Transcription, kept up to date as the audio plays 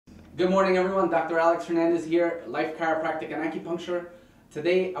Good morning everyone, Dr. Alex Hernandez here, Life Chiropractic and Acupuncture.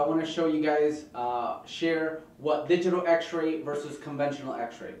 Today I want to show you guys, share what digital x-ray versus conventional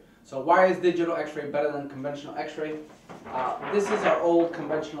x-ray. So why is digital x-ray better than conventional x-ray? This is our old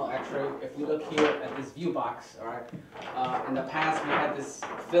conventional x-ray. If we look here at this view box, alright, in the past we had this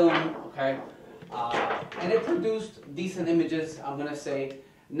film, okay, and it produced decent images, I'm going to say.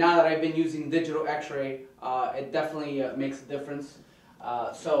 Now that I've been using digital x-ray, it definitely makes a difference.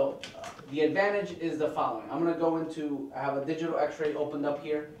 The advantage is the following. I'm going to go into, I have a digital x-ray opened up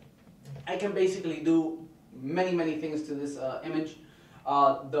here. I can basically do many things to this image.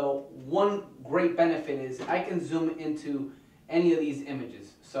 The one great benefit is I can zoom into any of these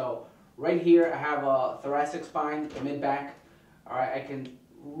images. So right here I have a thoracic spine, the mid-back. Alright, I can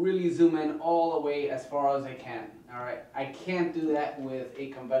really zoom in all the way as far as I can. Alright, I can't do that with a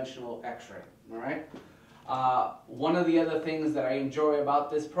conventional x-ray. Alright. One of the other things that I enjoy about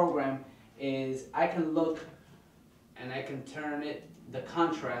this program is I can look and I can turn it, the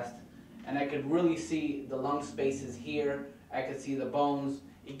contrast, and I could really see the lung spaces here. I could see the bones.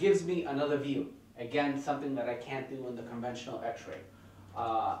 It gives me another view. Again, something that I can't do in the conventional x-ray.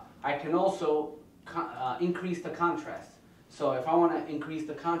 I can also increase the contrast. So if I want to increase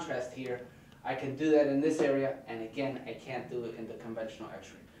the contrast here, I can do that in this area, and again, I can't do it in the conventional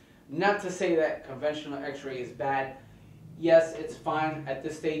x-ray. Not to say that conventional x-ray is bad. Yes, it's fine. At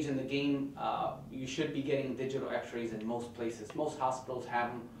this stage in the game, you should be getting digital x-rays in most places. Most hospitals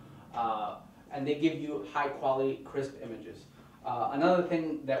have them, and they give you high quality, crisp images. Another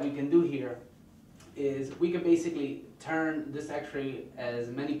thing that we can do here is we can basically turn this x-ray as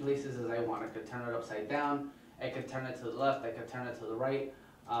many places as I want. I could turn it upside down, I could turn it to the left, I could turn it to the right.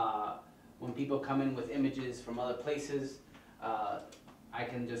 When people come in with images from other places, I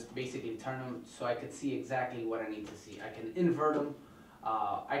can just basically turn them so I could see exactly what I need to see. I can invert them.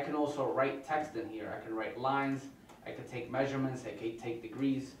 I can also write text in here. I can write lines. I could take measurements. I could take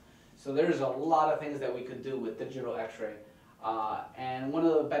degrees. So there's a lot of things that we could do with digital x-ray. And one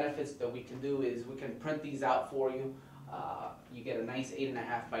of the benefits that we can do is we can print these out for you. You get a nice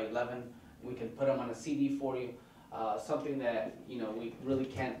 8.5 by 11. We can put them on a CD for you. Something that we really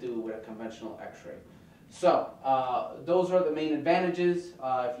can't do with a conventional x-ray. So, those are the main advantages.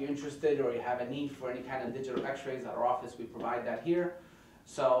 If you're interested or you have a need for any kind of digital x-rays at our office, we provide that here.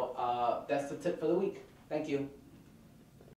 So, that's the tip for the week. Thank you.